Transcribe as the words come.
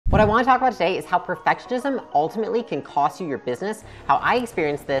What I want to talk about today is how perfectionism ultimately can cost you your business, how I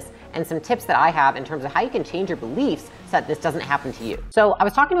experienced this, and some tips that I have in terms of how you can change your beliefs so that this doesn't happen to you. So I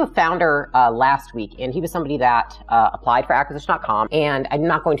was talking to a founder last week, and he was somebody that applied for acquisition.com, and I'm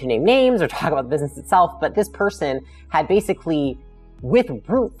not going to name names or talk about the business itself, but this person had basically with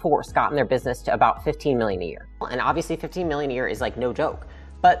brute force gotten their business to about 15 million a year. And obviously 15 million a year is like no joke.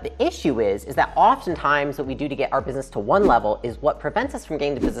 But the issue is that oftentimes what we do to get our business to one level is what prevents us from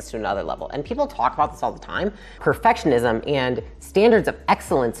getting the business to another level. And people talk about this all the time. Perfectionism and standards of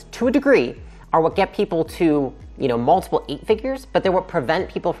excellence to a degree are what get people to, multiple 8 figures, but they're what prevent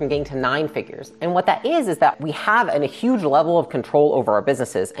people from getting to 9 figures. And what that is that we have a huge level of control over our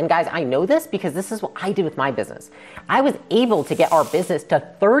businesses. And guys, I know this because this is what I did with my business. I was able to get our business to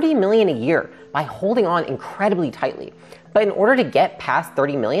 30 million a year by holding on incredibly tightly. But in order to get past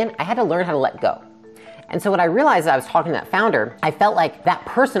 30 million, I had to learn how to let go. And so what I realized as I was talking to that founder, I felt like that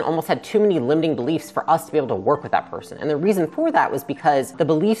person almost had too many limiting beliefs for us to be able to work with that person. And the reason for that was because the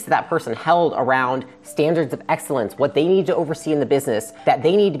beliefs that person held around standards of excellence, what they need to oversee in the business, that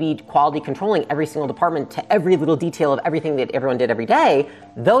they need to be quality controlling every single department to every little detail of everything that everyone did every day,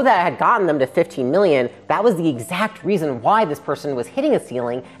 though that had gotten them to 15 million, that was the exact reason why this person was hitting a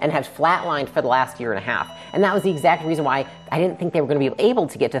ceiling and had flatlined for the last year and a half. And that was the exact reason why I didn't think they were going to be able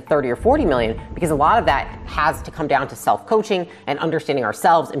to get to 30 or 40 million, because a lot of that has to come down to self-coaching and understanding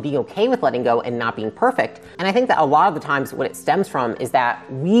ourselves and being okay with letting go and not being perfect. And I think that a lot of the times what it stems from is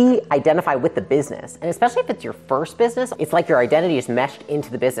that we identify with the business. And especially if it's your first business, it's like your identity is meshed into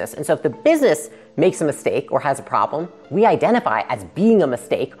the business. And so if the business makes a mistake or has a problem, we identify as being a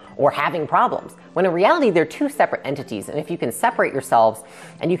mistake or having problems, when in reality they're two separate entities. And if you can separate yourselves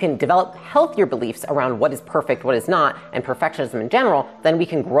and you can develop healthier beliefs around what is perfect, what is not, and perfectionism in general, then we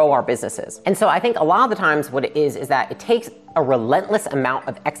can grow our businesses. And so I think a lot of the times what it is that it takes a relentless amount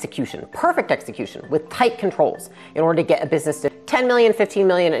of execution, perfect execution with tight controls in order to get a business to 10 million, 15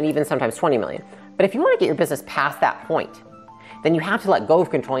 million, and even sometimes 20 million. But if you want to get your business past that point, then you have to let go of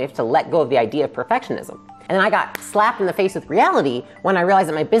control. You have to let go of the idea of perfectionism. And then I got slapped in the face with reality when I realized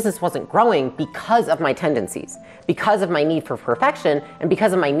that my business wasn't growing because of my tendencies, because of my need for perfection, and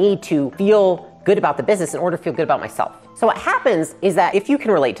because of my need to feel good about the business in order to feel good about myself. So what happens is that if you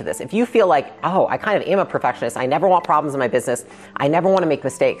can relate to this, if you feel like, oh, I kind of am a perfectionist, I never want problems in my business, I never want to make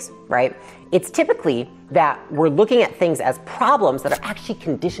mistakes, right? It's typically that we're looking at things as problems that are actually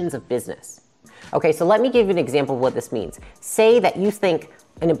conditions of business. Okay, so let me give you an example of what this means. Say that you think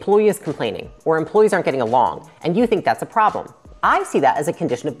an employee is complaining or employees aren't getting along, and you think that's a problem. I see that as a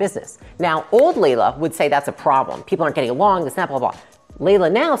condition of business. Now, old Layla would say that's a problem. People aren't getting along, this and that, blah, blah.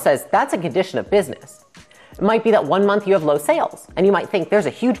 Layla now says that's a condition of business. It might be that one month you have low sales, and you might think there's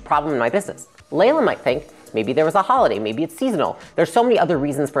a huge problem in my business. Layla might think maybe there was a holiday, maybe it's seasonal. There's so many other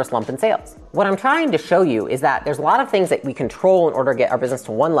reasons for a slump in sales. What I'm trying to show you is that there's a lot of things that we control in order to get our business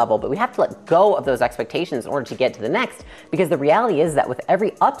to one level, but we have to let go of those expectations in order to get to the next, because the reality is that with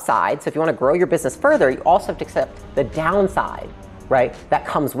every upside, so if you want to grow your business further, you also have to accept the downside, right, that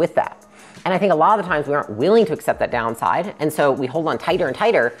comes with that. And I think a lot of the times we aren't willing to accept that downside, and so we hold on tighter and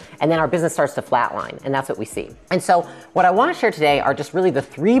tighter, and then our business starts to flatline, and that's what we see. And so what I want to share today are just really the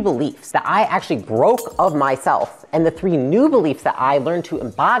 3 beliefs that I actually broke of myself, and the 3 new beliefs that I learned to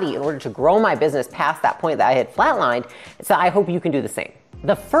embody in order to grow my business past that point that I had flatlined, so I hope you can do the same.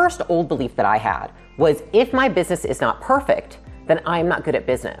 The first old belief that I had was, if my business is not perfect, then I'm not good at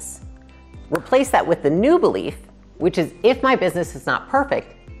business. Replace that with the new belief, which is, if my business is not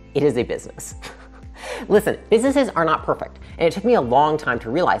perfect, it is a business. Listen, businesses are not perfect. And it took me a long time to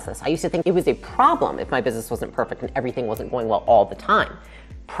realize this. I used to think it was a problem if my business wasn't perfect and everything wasn't going well all the time.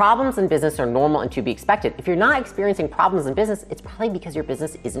 Problems in business are normal and to be expected. If you're not experiencing problems in business, it's probably because your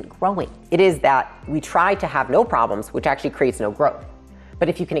business isn't growing. It is that we try to have no problems, which actually creates no growth. But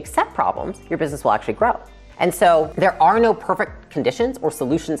if you can accept problems, your business will actually grow. And so there are no perfect conditions or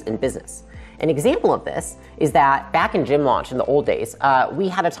solutions in business. An example of this is that back in Gym Launch in the old days, we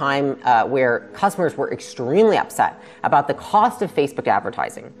had a time where customers were extremely upset about the cost of Facebook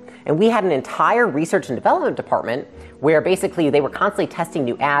advertising. And we had an entire research and development department where basically they were constantly testing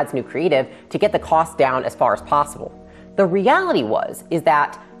new ads, new creative to get the cost down as far as possible. The reality is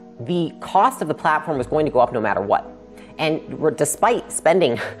that the cost of the platform was going to go up no matter what. And despite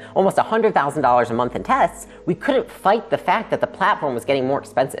spending almost $100,000 a month in tests, we couldn't fight the fact that the platform was getting more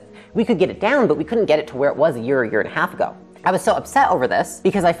expensive. We could get it down, but we couldn't get it to where it was a year and a half ago. I was so upset over this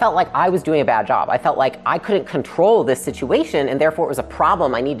because I felt like I was doing a bad job. I felt like I couldn't control this situation, and therefore it was a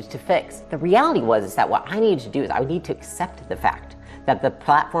problem I needed to fix. The reality is that what I needed to do is I would need to accept the fact that the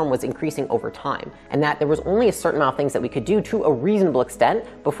platform was increasing over time, and that there was only a certain amount of things that we could do to a reasonable extent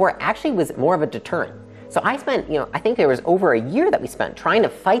before it actually was more of a deterrent. So I spent, I think there was over a year that we spent trying to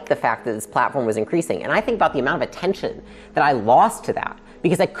fight the fact that this platform was increasing. And I think about the amount of attention that I lost to that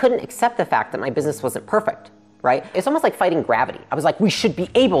because I couldn't accept the fact that my business wasn't perfect. Right? It's almost like fighting gravity. I was like, we should be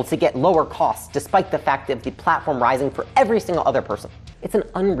able to get lower costs despite the fact of the platform rising for every single other person. It's an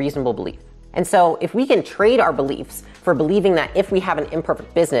unreasonable belief. And so if we can trade our beliefs for believing that if we have an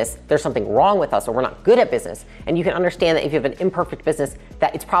imperfect business, there's something wrong with us or we're not good at business, and you can understand that if you have an imperfect business,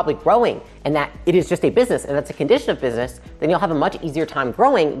 that it's probably growing and that it is just a business and that's a condition of business, then you'll have a much easier time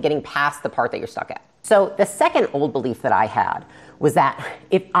growing, getting past the part that you're stuck at. So the second old belief that I had was that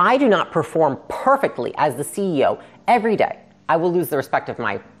if I do not perform perfectly as the CEO every day, I will lose the respect of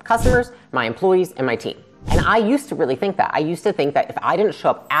my customers, my employees, and my team. And I used to really think that. I used to think that if I didn't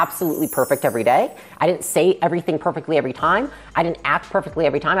show up absolutely perfect every day, I didn't say everything perfectly every time, I didn't act perfectly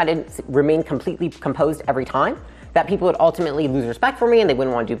every time, I didn't remain completely composed every time, that people would ultimately lose respect for me and they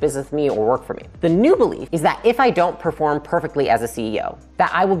wouldn't want to do business with me or work for me. The new belief is that if I don't perform perfectly as a CEO, that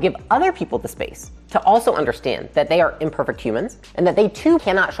I will give other people the space to also understand that they are imperfect humans and that they too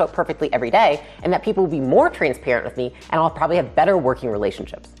cannot show up perfectly every day, and that people will be more transparent with me and I'll probably have better working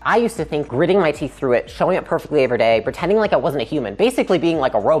relationships. I used to think gritting my teeth through it, showing up perfectly every day, pretending like I wasn't a human, basically being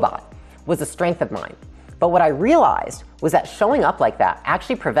like a robot, was a strength of mine. But what I realized was that showing up like that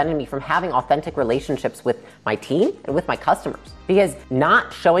actually prevented me from having authentic relationships with my team and with my customers, because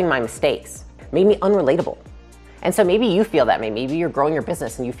not showing my mistakes made me unrelatable. And so maybe you feel that way. Maybe you're growing your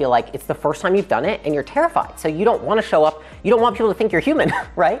business and you feel like it's the first time you've done it and you're terrified. So you don't want to show up. You don't want people to think you're human,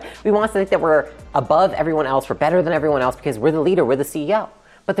 right? We want to think that we're above everyone else, we're better than everyone else because we're the leader, we're the CEO.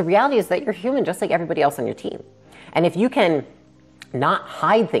 But the reality is that you're human just like everybody else on your team. And if you can not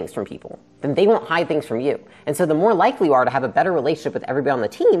hide things from people, then they won't hide things from you. And so the more likely you are to have a better relationship with everybody on the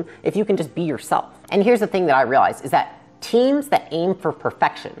team if you can just be yourself. And here's the thing that I realized is that teams that aim for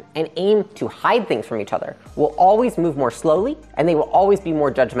perfection and aim to hide things from each other will always move more slowly, and they will always be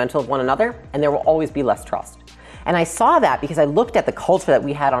more judgmental of one another, and there will always be less trust. And I saw that because I looked at the culture that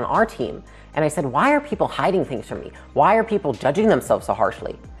we had on our team, and I said, why are people hiding things from me? Why are people judging themselves so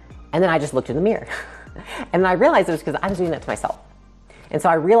harshly? And then I just looked in the mirror. And I realized it was because I was doing that to myself. And so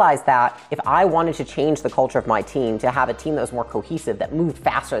I realized that if I wanted to change the culture of my team, to have a team that was more cohesive, that moved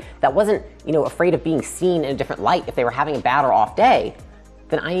faster, that wasn't, afraid of being seen in a different light if they were having a bad or off day,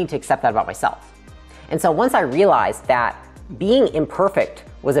 then I need to accept that about myself. And so once I realized that being imperfect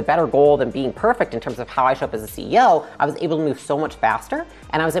was a better goal than being perfect in terms of how I show up as a CEO, I was able to move so much faster,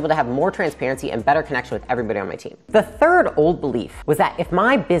 and I was able to have more transparency and better connection with everybody on my team. The third old belief was that if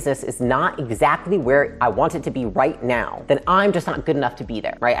my business is not exactly where I want it to be right now, then I'm just not good enough to be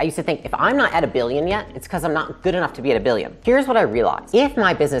there, right? I used to think if I'm not at $1 billion yet, it's because I'm not good enough to be at $1 billion. Here's what I realized. If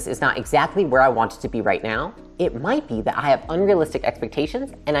my business is not exactly where I want it to be right now, it might be that I have unrealistic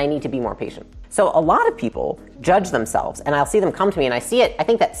expectations and I need to be more patient. So a lot of people judge themselves, and I'll see them come to me, and I see it. I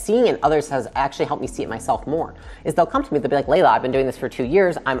think that seeing in others has actually helped me see it myself more. Is they'll come to me, they'll be like, Layla, I've been doing this for 2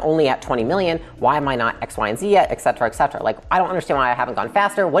 years. I'm only at 20 million. Why am I not X, Y, and Z yet, et cetera, et cetera. Like, I don't understand why I haven't gone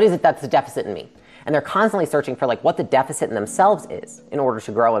faster. What is it that's the deficit in me? And they're constantly searching for what the deficit in themselves is in order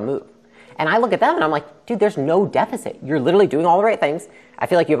to grow and move. And I look at them and I'm like, dude, there's no deficit. You're literally doing all the right things. I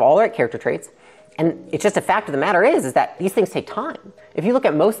feel like you have all the right character traits. And it's just a fact of the matter is that these things take time. If you look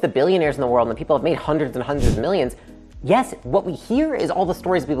at most of the billionaires in the world and the people who have made hundreds and hundreds of millions, yes, what we hear is all the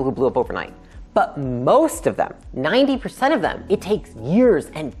stories of people who blew up overnight. But most of them, 90% of them, it takes years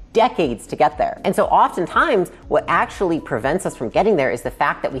and decades to get there. And so oftentimes what actually prevents us from getting there is the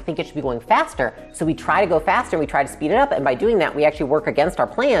fact that we think it should be going faster. So we try to go faster and we try to speed it up. And by doing that, we actually work against our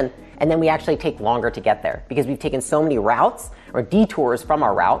plan. And then we actually take longer to get there because we've taken so many routes or detours from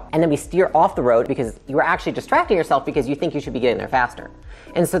our route. And then we steer off the road because you are actually distracting yourself because you think you should be getting there faster.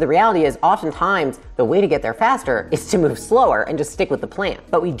 And so the reality is oftentimes the way to get there faster is to move slower and just stick with the plan.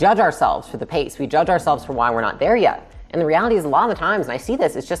 But we judge ourselves for the pace. We judge ourselves for why we're not there yet. And the reality is a lot of the times, and I see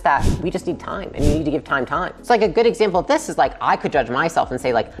this, it's just that we just need time, and you need to give time. So a good example of this is I could judge myself and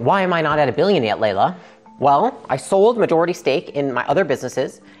say why am I not at $1 billion yet, Layla? Well, I sold majority stake in my other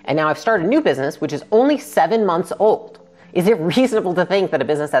businesses, and now I've started a new business, which is only 7 months old. Is it reasonable to think that a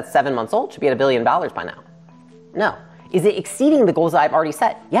business that's 7 months old should be at $1 billion by now? No. Is it exceeding the goals that I've already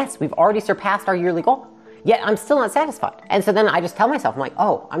set? Yes, we've already surpassed our yearly goal. Yet I'm still not satisfied. And so then I just tell myself, I'm like,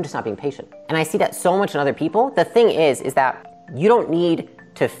 oh, I'm just not being patient. And I see that so much in other people. The thing is that you don't need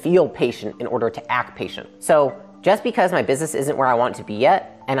to feel patient in order to act patient. So just because my business isn't where I want it to be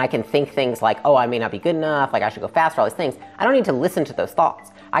yet, and I can think things like, oh, I may not be good enough, I should go faster, all these things, I don't need to listen to those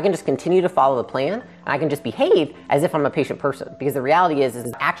thoughts. I can just continue to follow the plan, and I can just behave as if I'm a patient person. Because the reality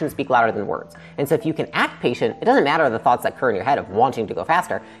is actions speak louder than words. And so if you can act patient, it doesn't matter the thoughts that occur in your head of wanting to go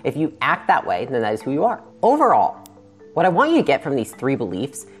faster. If you act that way, then that is who you are. Overall, what I want you to get from these 3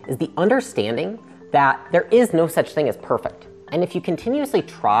 beliefs is the understanding that there is no such thing as perfect. And if you continuously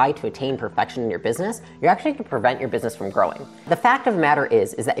try to attain perfection in your business, you're actually going to prevent your business from growing. The fact of the matter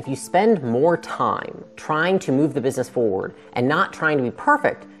is that if you spend more time trying to move the business forward and not trying to be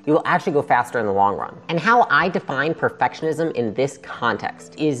perfect, you will actually go faster in the long run. And how I define perfectionism in this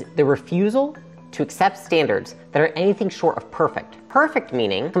context is the refusal to accept standards that are anything short of perfect. Perfect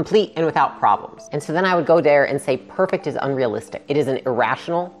meaning complete and without problems. And so then I would go there and say perfect is unrealistic. It is an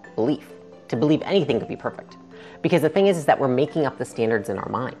irrational belief to believe anything could be perfect. Because the thing is that we're making up the standards in our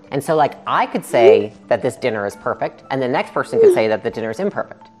mind. And so like I could say that this dinner is perfect and the next person could say that the dinner is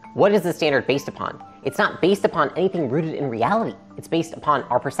imperfect. What is the standard based upon? It's not based upon anything rooted in reality. It's based upon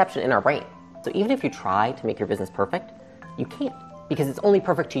our perception in our brain. So even if you try to make your business perfect, you can't, because it's only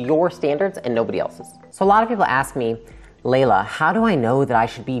perfect to your standards and nobody else's. So a lot of people ask me, Layla, how do I know that I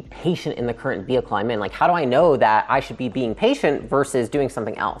should be patient in the current vehicle I'm in? Like, how do I know that I should be being patient versus doing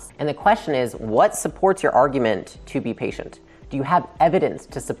something else? And the question is, what supports your argument to be patient? Do you have evidence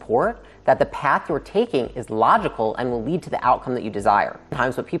to support that the path you're taking is logical and will lead to the outcome that you desire?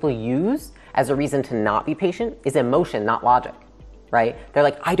 Sometimes what people use as a reason to not be patient is emotion, not logic, right? They're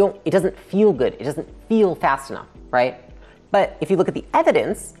like, it doesn't feel good. It doesn't feel fast enough, right? But if you look at the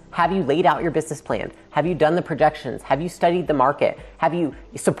evidence, have you laid out your business plan? Have you done the projections? Have you studied the market? Have you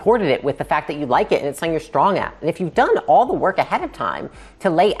supported it with the fact that you like it and it's something you're strong at? And if you've done all the work ahead of time to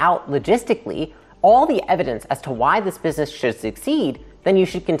lay out logistically all the evidence as to why this business should succeed, then you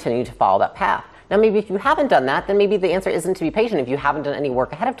should continue to follow that path. Now, maybe if you haven't done that, then maybe the answer isn't to be patient if you haven't done any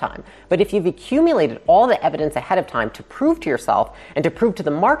work ahead of time. But if you've accumulated all the evidence ahead of time to prove to yourself and to prove to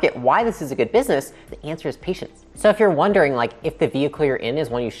the market why this is a good business, the answer is patience. So if you're wondering like if the vehicle you're in is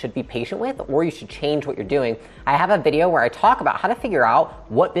one you should be patient with or you should change what you're doing, I have a video where I talk about how to figure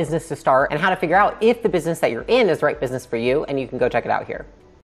out what business to start and how to figure out if the business that you're in is the right business for you, and you can go check it out here.